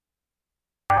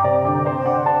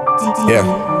Yeah.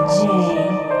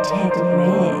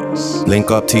 Link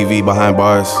Up TV behind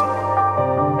bars.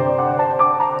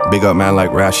 Big up man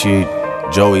like Rashid,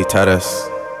 Joey, Tedis.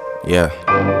 Yeah.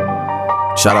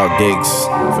 Shout out Diggs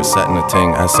for setting the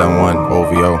ting. SN1,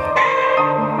 OVO.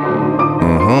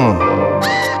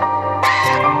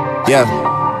 Yeah.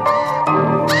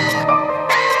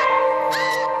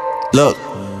 Look.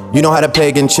 You know how the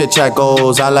pagan chit-chat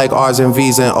goes. I like R's and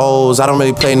V's and O's. I don't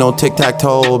really play no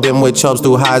tic-tac-toe. Been with chubs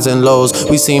through highs and lows.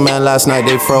 We seen man last night,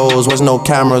 they froze. Wasn't no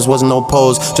cameras, wasn't no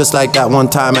pose. Just like that one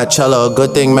time at Cella.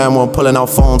 Good thing man we're pulling out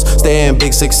phones. Stay in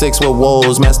big 6'6" with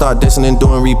woes. Man start dissing and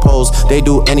doing repos. They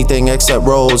do anything except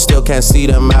rolls. Still can't see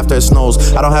them after it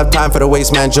snows. I don't have time for the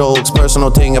waste man jokes. Personal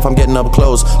thing if I'm getting up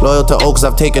close. Loyal to Oaks,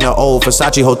 I've taken an O.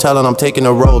 Versace Hotel and I'm taking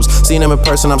the robes. Seen them in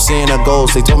person, I'm seeing a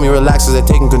ghost. They told me relax as they're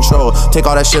taking control. Take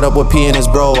all that shit up with P and his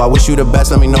bro. I wish you the best,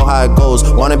 let me know how it goes.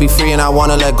 Wanna be free and I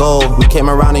wanna let go. We came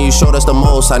around and you showed us the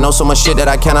most. I know so much shit that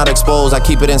I cannot expose. I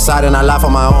keep it inside and I laugh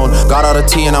on my own. Got all the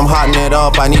tea and I'm hotting it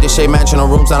up. I need a shade mansion, the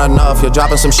room's not enough. You're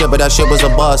dropping some shit but that shit was a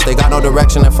bust. They got no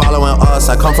direction, they're following us.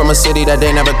 I come from a city that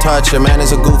they never touch. Your man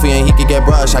is a goofy and he could get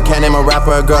brushed. I can't name a rapper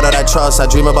or a girl that I trust. I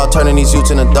dream about turning these youths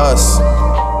into dust.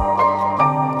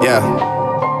 Yeah.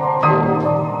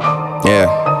 Yeah.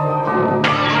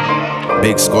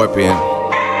 Big Scorpion.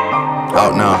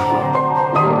 Out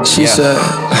now. She said,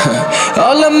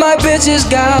 all of my bitches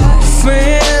got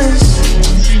friends.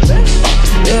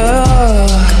 Yeah.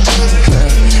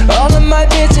 All of my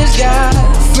bitches got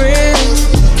friends.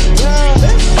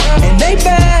 And they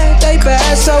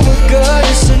bad, so we're good.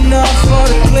 It's enough for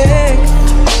the click.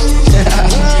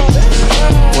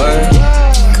 Word.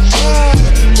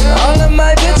 All of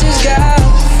my bitches got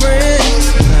friends.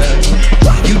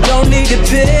 You don't need to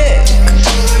pick.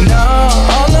 No,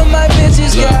 all of my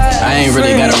bitches Look, got I ain't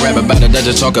really gotta rap about it, I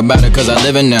just talk about it cause I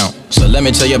live it now. So let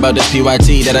me tell you about this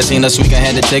PYT that I seen last week I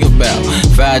had to take a bow.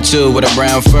 5'2" with a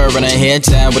brown fur and a hair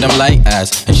tie with them light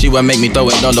eyes. And she would make me throw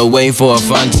it all the way for a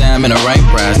fun time and a right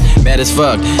prize. Bad as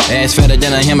fuck, ass fatter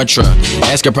than a hammer truck.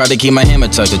 Ask her probably keep my hammer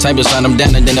tucked. The type to sign them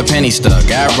down and then the penny stuck.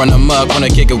 I run them up, wanna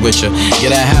kick it with ya.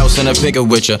 Get a house and a picker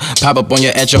with ya. Pop up on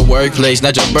you at your workplace,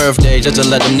 not your birthday, just to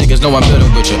let them niggas know I'm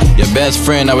building with ya. Your best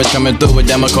friend always coming through with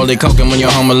that Macaulay Culkin when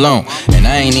you're home alone. And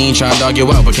I ain't even trying to dog you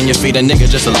out, but can you feed a nigga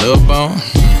just a little bone?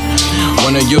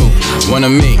 One of you, one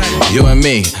of me, you and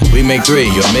me, we make 3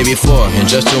 or maybe 4, and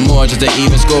just 2 more just to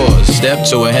even scores. Step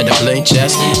 2, I had to play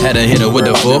chess, had to hit her with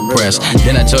the full press.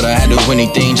 Then I told her I'd do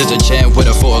anything just to chat with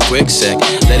her for a quick sec.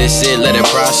 Let it sit, let it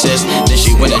process, then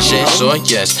she went and said, so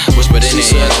yes. Whispered in her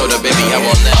ear, told her baby I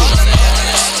won't let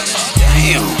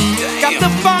you. Damn. Got the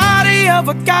body of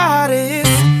a goddess,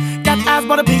 got eyes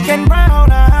but a pink and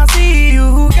brown. I see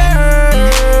you, girl.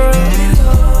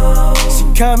 She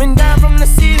coming down from the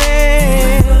ceiling.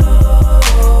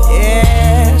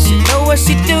 Yeah, she know what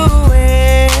she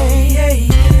doing.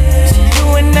 She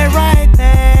doing that right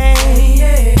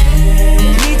thing.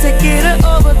 Need to get her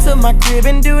over to my crib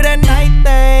and do that night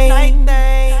thing.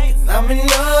 'Cause I'm in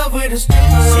love with a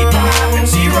stripper. She poppin',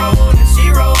 she rollin', she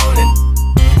rollin'.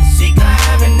 She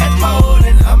climbing that pole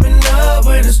and I'm in love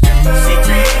with a stripper. She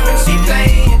trippin', she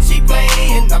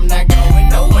playin'. I'm not going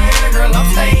nowhere, girl, I'm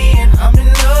staying. I'm in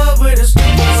love with a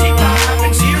stripper. She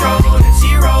poppin', she rollin',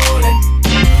 she rollin'.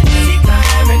 She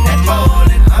climbing that pole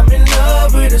and I'm in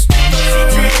love with a stripper. She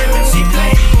trippin', she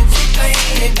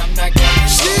playin'. I'm not going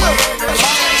nowhere, girl,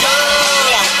 I'm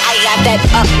got that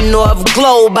up north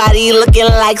glow body looking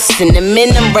like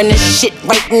cinnamon. I'm running shit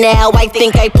right now, I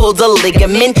think I pulled a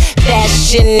ligament.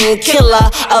 Fashion killer,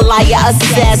 a liar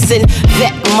assassin,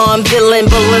 vet mom villain,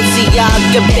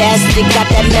 Balenciaga bastard. Got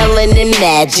that melanin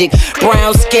magic,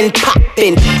 brown skin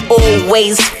poppin',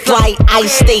 always fly, I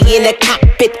stay in the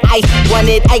cockpit. I want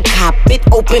it, I cop it,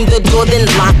 open the door then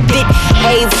locked it.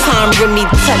 Every time Remy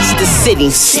touch the city,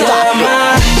 stop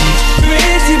it.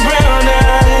 Pretty brown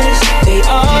eyes, they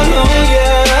all know you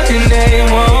and they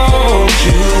want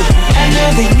you. I know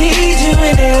they need you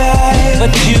in their life,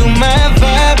 but you my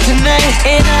vibe tonight,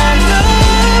 and I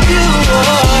love you.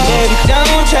 Baby,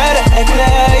 don't try to act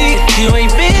like you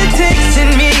ain't been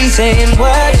texting me, saying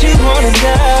what you wanna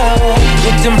know.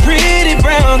 With them pretty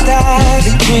brown thighs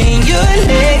between your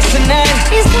legs tonight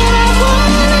is what I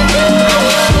wanna do.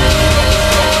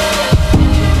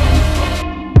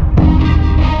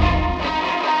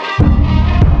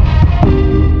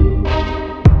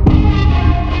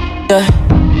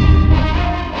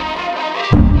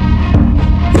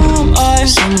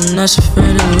 Someone that's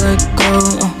afraid to let go.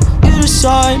 You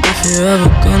decide if you're ever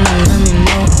gonna let me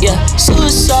know. Yeah,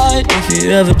 suicide if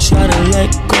you ever try to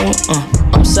let go.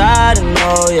 I'm sad, I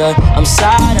know, yeah. I'm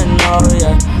sad, I know,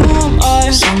 yeah. Who am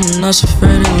I? Someone not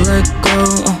afraid to let go.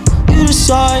 You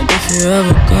decide if you're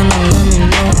ever gonna let me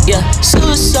know. Yeah,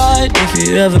 suicide if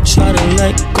you ever try to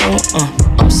let go.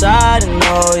 I'm sad, I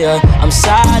know, yeah. I'm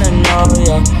sad, I know,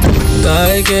 yeah.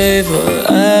 I gave her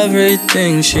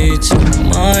everything. She took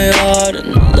my heart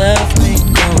and left me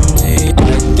lonely.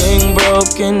 I think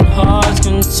broken hearts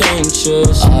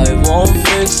contagious. I won't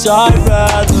fix, I'd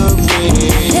rather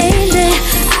be. Lately,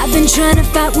 I've been trying to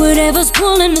fight whatever's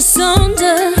pulling us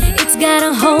under. It's got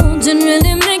a hold and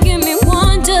really making me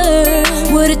wonder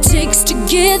what it takes to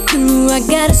get through. I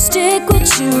gotta stick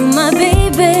with you, my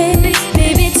baby.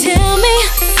 Baby, tell me,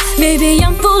 maybe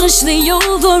I'm foolishly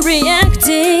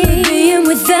overreacting. Being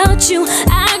without you,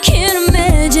 I can't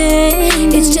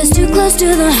imagine. It's just too close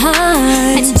to the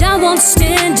heart, and I won't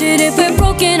stand it if we're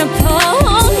broken apart.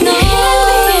 Oh, no.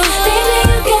 Baby,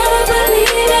 you gotta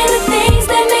believe in the things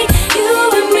that make you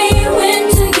and me win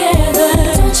together.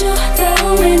 Don't you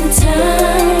throw in the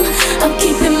towel. I'm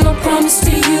keeping my promise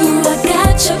to you. I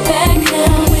got your back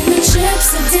now. When the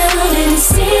chips are down and it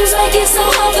seems like it's so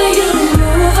hard for you to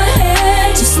move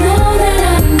ahead, just know that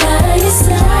I'm by your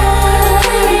side.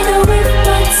 Ain't no ifs,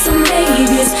 buts, or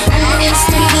maybes. I'm gonna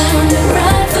stay on the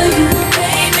ride for you,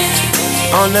 baby.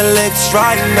 On the licks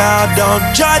right now, don't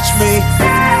judge me.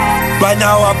 Right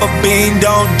now off a bean,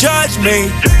 don't judge me.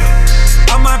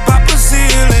 I might pop a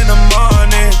seal in the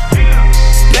morning.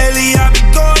 Lately I've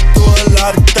been going through a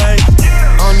lot of things.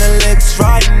 On the licks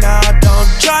right now, don't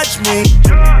judge me.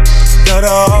 Got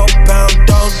a whole pound,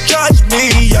 don't judge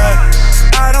me, yeah.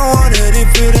 I don't want it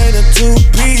if it ain't a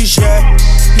two-piece, yeah.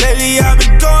 Lately I've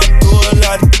been going through a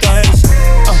lot of things.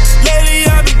 Lately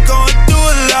I've been going through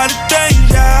a lot of things,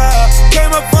 yeah.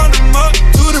 Came up from the mud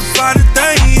to the finer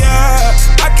thing, yeah.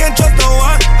 I can't trust no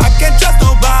one, I can't trust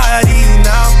nobody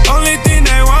now. Only thing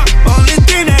they want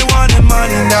is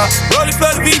money now. Rolling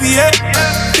for the BBA,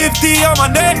 50 on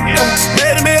my neck.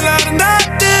 Made a meal out of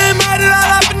nothing, made it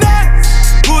all up and down.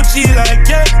 Gucci like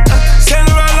yes,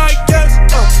 sailing around like yes.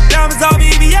 Diamonds all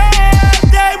BBA,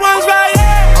 day one's right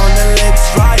here. On the lips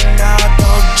right now,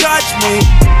 don't judge me.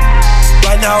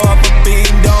 Right now off a beam,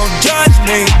 don't judge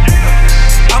me.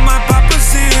 I might pop a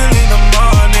seal in the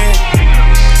morning.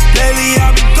 Lately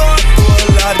I've been going through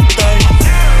a lot of things.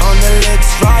 On the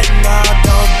lips right now,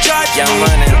 don't judge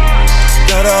me.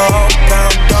 Got a whole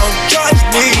pound, don't judge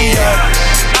me, yeah.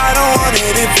 I don't want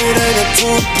it if it ain't a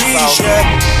two-piece, yeah.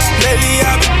 Lately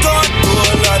I've been going through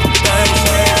a lot of things,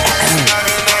 yeah.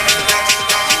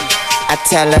 I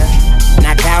tell her,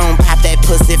 now down, pop that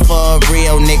pussy for a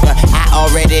real nigga. I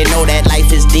already know that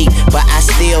life is deep, but I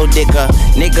still dig her.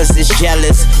 Niggas is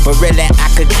jealous, but really I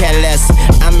could care less.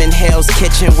 I'm in Hell's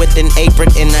Kitchen with an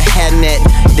apron and a hairnet.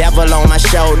 Devil on my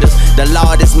shoulders, the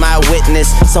Lord is my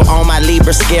witness. So on my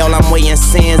Libra scale, I'm weighing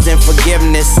sins and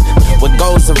forgiveness. What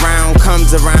goes around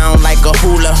comes around like a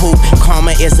hula hoop.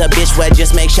 Karma is a bitch, well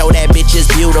just make sure that bitch is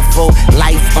beautiful.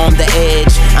 Life on the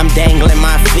edge, I'm dangling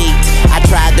my feet. I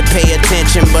tried to pay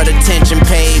attention, but attention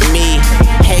paid me.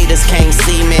 Haters can't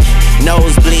see me,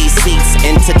 nosebleed seats.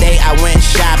 And today I went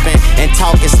shopping, and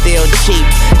talk is still cheap.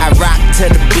 I rock to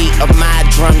the beat of my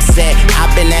drum set. I've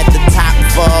been at the top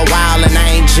for a while and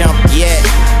I ain't jumped yet.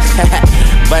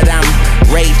 But I'm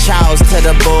Ray Charles to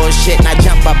the bullshit, and I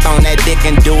jump up on that dick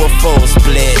and do a full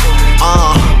split.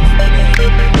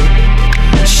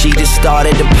 She just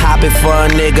started to pop it for a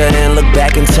nigga and looked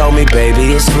back and told me,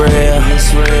 baby, it's real.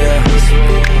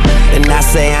 And I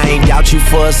say I ain't doubt you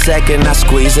for a second. I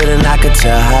squeeze it and I could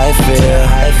tell how it feel.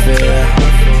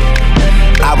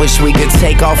 I wish we could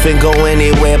take off and go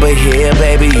anywhere but here,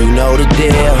 baby, you know the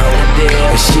deal.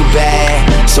 And she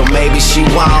bad, so maybe she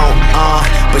won't,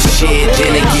 but shit,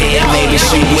 then again, maybe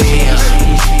she will.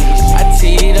 I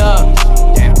teed up,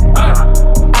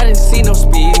 I didn't see no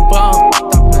speed bump.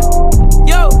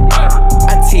 Yo,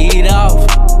 I teed off,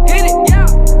 hit it, yeah.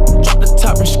 Drop the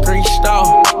top and screeched off.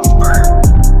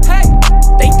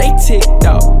 Hey, they ticked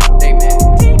off. They mad.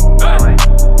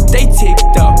 They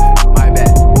ticked off. My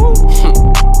bad.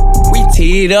 We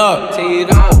teed up.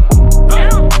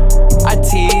 I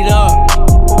teed up.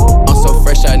 I'm so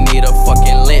fresh, I need a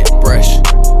fucking lint brush.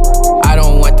 I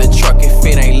don't want the truck if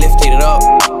it ain't lifted up.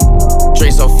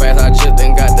 Drink so fast, I just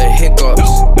done got the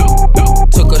hiccups.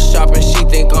 Took her shopping, she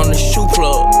think I'm the shoe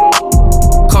plug.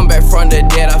 Come back from the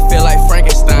dead, I feel like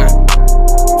Frankenstein.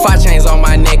 5 chains on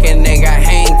my neck and they got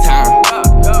hang time.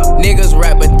 Niggas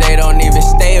rap but they don't even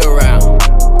stay around.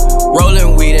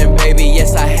 Rolling weed and baby,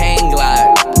 yes I hang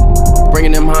glide.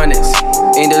 Bringing them hundreds,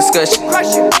 in discussion.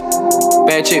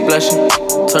 Bad chick blushing,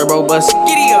 turbo bustin'.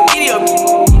 Giddy up.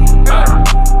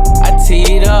 I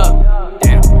teed up.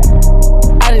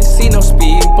 I didn't see no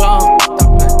speed bump.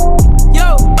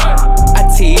 Yo, I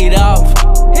teed up.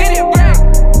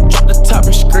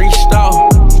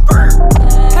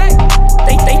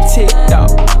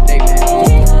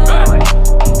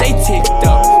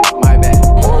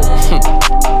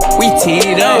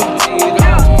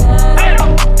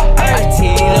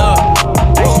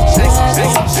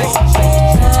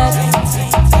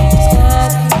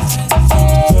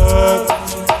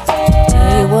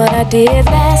 did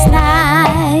last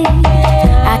night.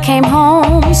 I came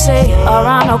home, say,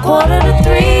 around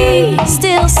 2:45.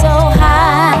 Still so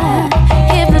high,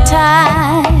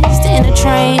 hypnotized in a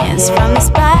trance from this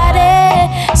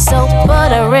body, so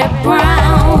buttery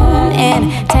brown and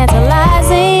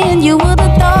tantalizing. You would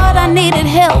have thought I needed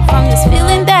help from this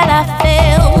feeling that I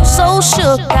felt. So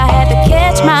shook, I had to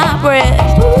catch my breath.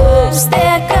 Oops,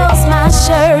 there goes my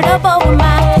shirt up over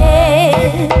my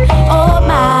head. Oh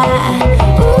my,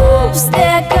 oops,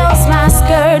 there goes my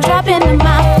skirt dropping to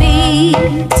my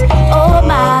feet. Oh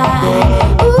my,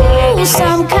 ooh,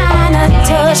 some kind of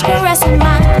touch caressing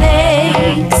my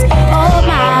legs. Oh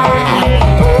my,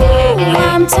 ooh,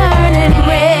 I'm turning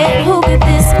red. Who could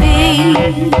this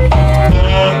be?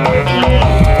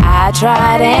 I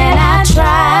tried and I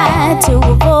tried to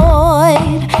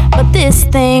avoid, but this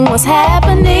thing was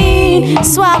happening.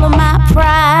 Swallow my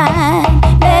pride,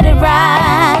 let it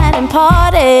ride and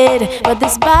parted. But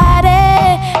this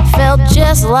body felt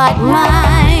just like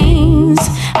mine.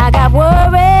 I got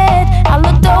worried, I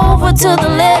looked over to the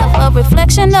left, a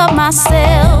reflection of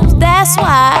myself. That's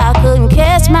why I couldn't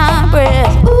catch my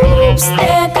breath. Oops,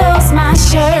 there goes my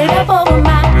shirt up over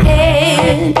my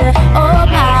head. Oh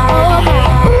my, oh my.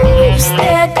 Oops,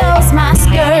 there goes my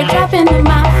skirt dropping to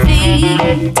my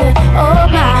feet. Oh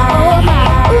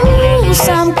my, ooh,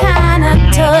 some kind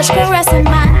of touch caressing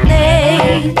my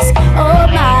legs. Oh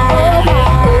my,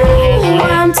 ooh,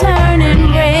 I'm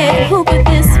turning red. Who could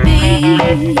this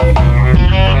be?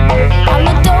 I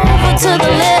looked over to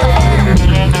the left.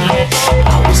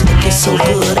 I was looking so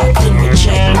good I couldn't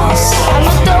reject myself. I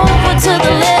looked over to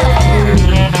the left.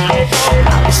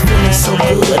 I was feeling so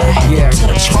good I had to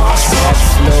touch myself.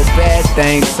 Little bad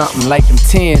thing, something like them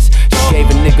tens. She gave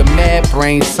a nigga mad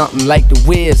brain, something like the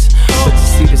Wiz. But you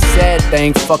see the sad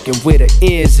thing, fucking with her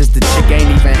is the chick ain't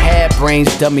even had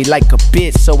brains, dummy like a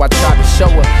bitch. So I tried to show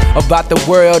her about the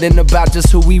world and about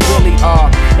just who we really are,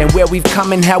 and where we've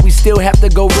come and how we still have to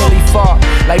go really far.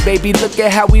 Like baby, look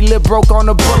at how we live broke on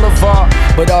the boulevard.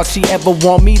 But all she ever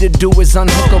want me to do is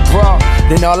unhook a bra.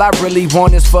 Then all I really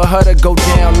want is for her to go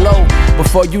down low.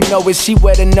 Before you know it, she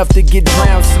wet enough to get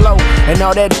drowned slow. And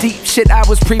all that deep shit I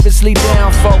was previously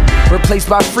down for, replaced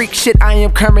by freak shit I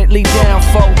am currently down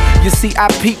for. You see, I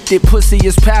peeped it, pussy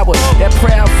is power. That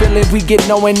proud feeling we get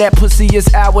knowing that pussy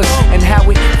is ours. And how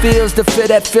it feels to feel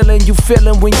that feeling you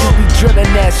feeling when you be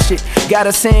drilling that shit. Got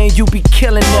her saying you be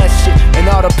killing that shit. And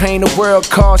all the pain the world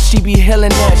caused, she be healing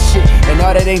that shit. And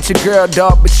all that ain't your girl,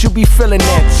 dog, but you be feeling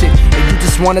that shit. And you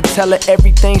just wanna tell her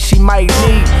everything she might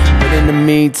need. But in the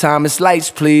meantime, it's lights,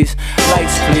 please.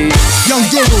 Lights, please. Young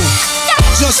Guru,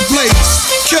 Just Blaze,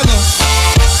 Killer,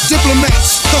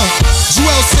 Diplomats,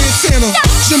 Joel Santana,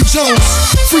 Jim Jones,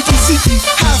 Freaky Zeke,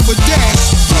 half a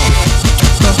dash.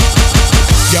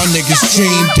 Y'all niggas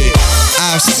dreamed it,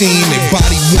 I've seen it.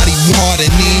 Body hard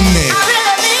and anemic.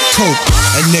 Coke,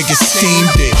 a nigga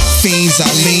steamed it. Fiends, I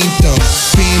leaned them.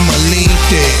 Beam, I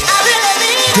leaned it.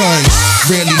 Guns,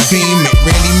 really beam it,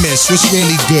 really miss. What's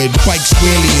really good? Bikes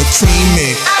really a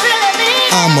cream it.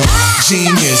 I'm a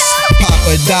genius,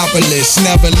 Papadopoulos,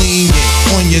 never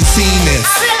lenient on your zenith.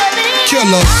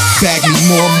 Killer, bag me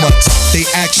more mutts, they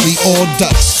actually all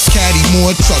ducks. Caddy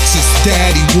more trucks, it's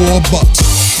daddy war bucks.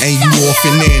 And you off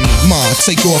and nanny, ma,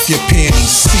 take off your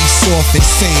panties. See soft and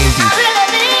sandy.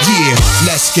 Yeah,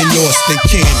 let's get lost in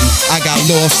candy. I got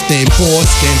lost in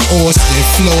Boston, Austin,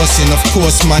 Flossin, of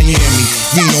course Miami,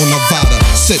 Reno, Nevada,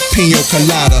 sip pina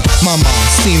colada. Mama,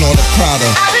 seen all the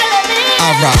Prada.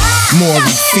 I rock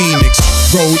Maury Phoenix,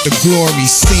 road to glory,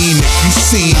 seen it, you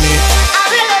seen it.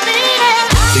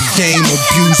 The game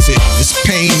abuse it, it's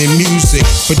pain and music.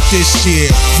 But this year,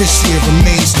 Richmond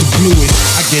remains the bluest.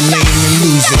 I get lame and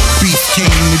lose it, beef came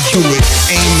to do it.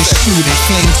 Aim to shoot it,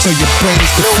 flame till your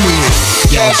brain's the fluid.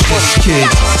 Y'all just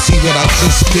kids, see what I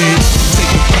just did?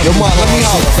 Take a yo, ma, let me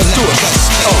holler, let's do it.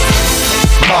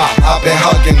 I've been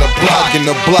hugging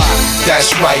the block,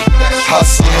 that's right.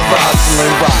 Hustling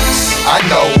rocks. I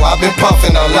know, I've been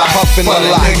puffing a lot.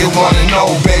 Nigga wanna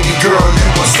know, baby girl, you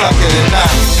gon' suck it or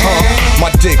not? My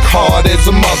dick hard as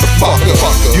a motherfucker.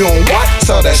 You don't what?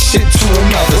 Tell that shit to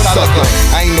another sucker.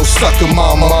 I ain't no sucker,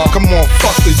 mama. Come on,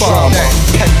 fuck the drama.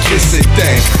 Pet kiss it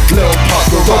thing, Lil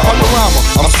Panorama.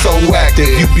 I'm so active,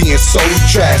 you being so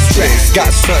drastic.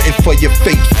 Got something for your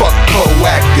fake, fuck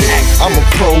proactive. I'm a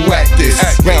proactive,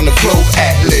 round the globe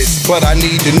atlas. But I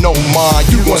need to know, ma,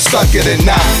 you gon' suck it or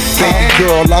not? Baby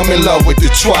girl, I'm in love with the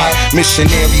twat.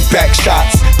 Missionary back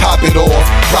shots, pop it off,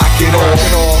 rock it off.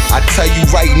 I tell you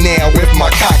right now, if my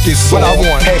cock is what I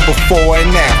want, head before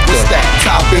and after. What's that?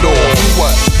 Top it off.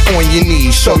 What? on your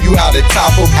knees, show you how to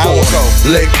top a board.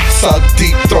 Lick, suck,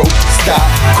 deep throat, stop,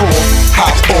 core,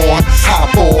 hop on,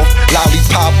 hop off,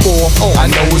 lollipop off. I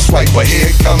know it's right, but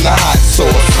here come the hot sauce.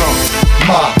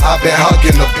 Ma, I've been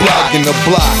hugging the block,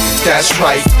 that's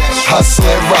right,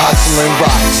 hustling, rustling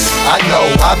rocks. I know,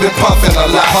 I've been puffing a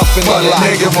lot, but a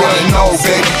nigga wanna know,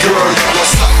 baby girl, you a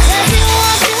sucker.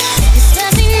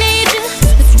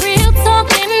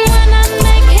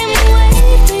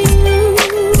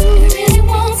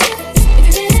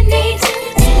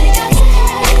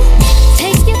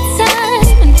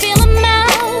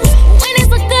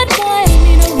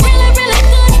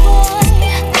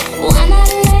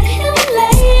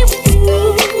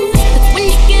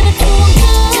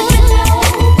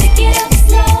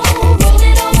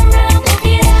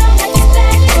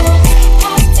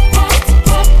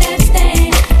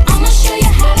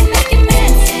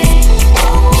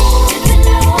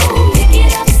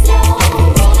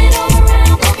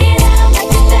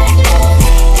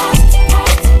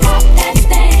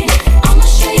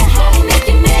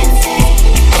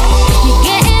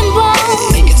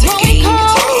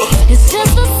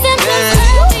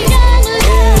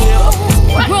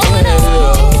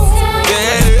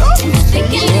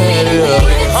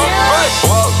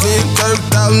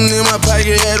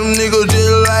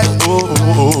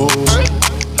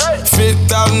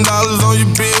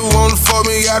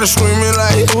 Screaming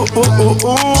like ooh, ooh, ooh,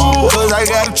 ooh. Cause I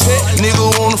got a check, nigga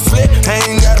wanna flip. I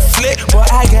ain't got a flip, but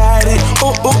I got it.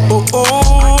 Ooh, ooh, ooh,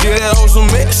 ooh. Get that hoe some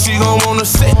mix, she gon' wanna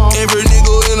sit. Every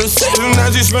nigga in the section, now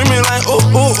she screaming like ooh,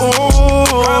 ooh,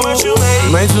 ooh. How much you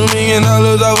made? Made $2 million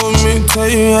off of me, tell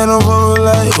you had no phone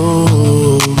like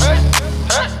ooh.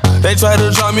 They tried to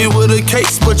drop me with a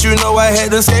case, but you know I had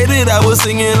to skate it. I was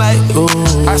singing like ooh.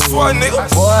 I swear, nigga,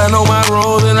 boy, I know my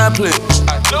role and I play.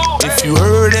 If you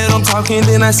heard that I'm talking,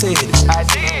 then I said it.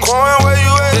 Coin, where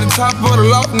you at? At the top of the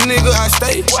loft, nigga, I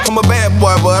stay. I'm a bad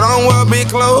boy, but I don't wear big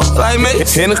clothes like me.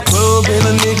 In the club, and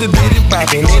a nigga did it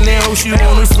poppin'. In that hoe, she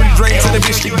want a free drink, so the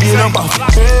bitch to get up off it.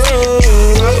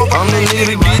 I'm the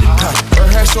nigga to get it poppin'. Her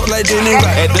hair short like Denny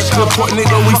Rock. At the club point,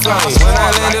 nigga, we flyin'. When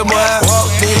I landed, boy, I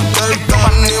walked in,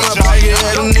 30,000 in my pocket,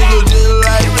 had them niggas just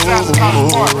like ooh.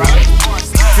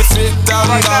 $50,000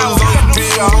 on the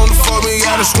bill, on the phone, me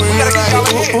gotta scream it like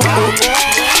ooh, ooh, ooh.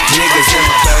 Niggas in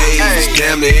my face,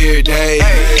 damn near every day.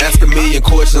 Ask a million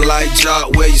questions like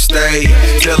Jock, where you stay?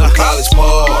 Tell them college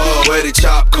ball, where the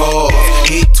chop call.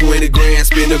 Hit 20 grand,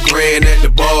 spend $1 grand at the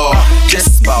bar.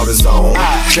 Just about a zone,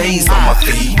 J's on my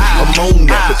feet. I'm on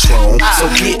that Patron,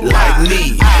 so get like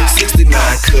me. 69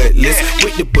 Cutlass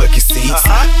with the bucket seats.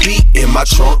 Beat in my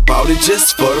trunk, bought it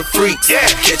just for the freaks.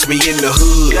 Catch me in the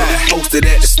hood, posted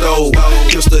at the stove.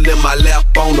 Pistol in my lap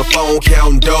on the phone,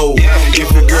 counting dough. If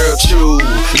your girl choose,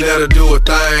 let her do a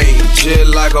thing.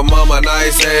 Just like a mama,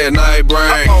 nice ass, night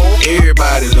brain.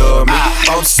 Everybody love me,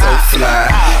 I'm so fly.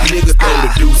 Niggas throw the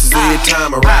deuces every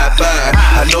time I ride by.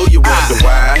 I know you wonder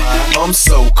why, I'm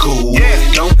so cool.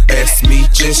 Don't ask me,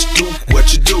 just do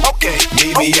what you do.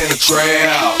 Meet me in the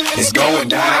trail, it's going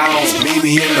down. Meet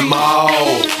me in the mall,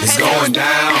 it's going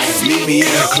down. Meet me in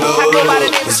the club,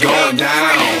 it's going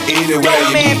down. Anywhere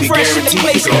you meet me,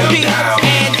 guaranteed it's going down.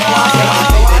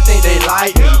 I think they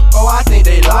like it. Oh, I think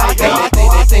they like it.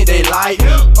 I think they like it.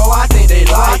 Oh, I think they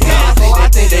like it. I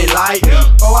think they like it.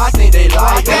 Oh, I think they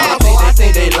like it. I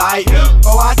think they like it.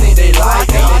 Oh, I think they like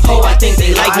it. Oh, I think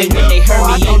they like me when they heard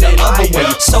me on the other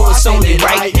one. So it's only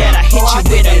right that I hit you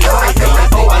with another one.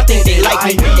 Oh, I think they like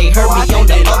me when they heard me on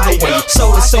the other one.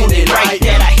 So it's only right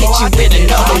that I hit you with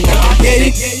another one. Yeah,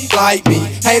 they like me.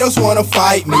 Haters wanna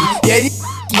fight me. Yeah, they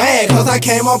mad cause I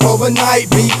came up overnight,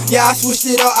 B. Yeah, I switched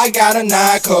it up, I got a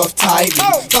 9-cuff tightly.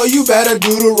 So you better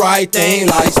do the right thing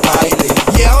like Spike Lee.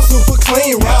 Yeah, I'm super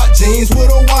clean, rock jeans with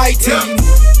a white tee.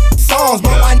 Songs,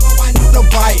 but I know to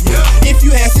bite me. If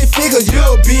you had 6 figures,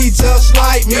 you'll be just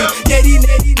like me. Yeah, these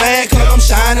niggas mad cause I'm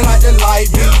shining like the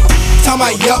light beam. Talking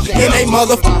about yup, in they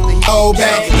motherfucking old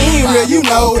bag. Ain't real, you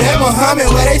know that Muhammad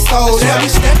where they sold. They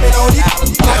be stepping on these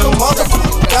like a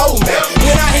motherfucking dough man.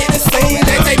 When I hit the scene,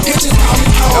 they take pictures of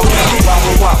me.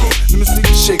 Wobble, wobble. Let me see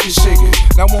you shake it, shake it.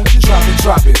 Now won't you drop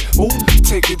it? Ooh,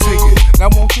 take it, take it. Now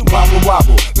won't you wobble,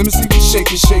 wobble. Let me see you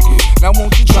shake it, shake it. Now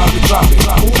won't you drop it?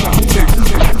 Ooh, take it,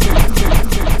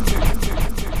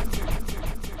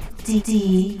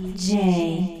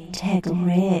 DJ Tech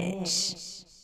Rich.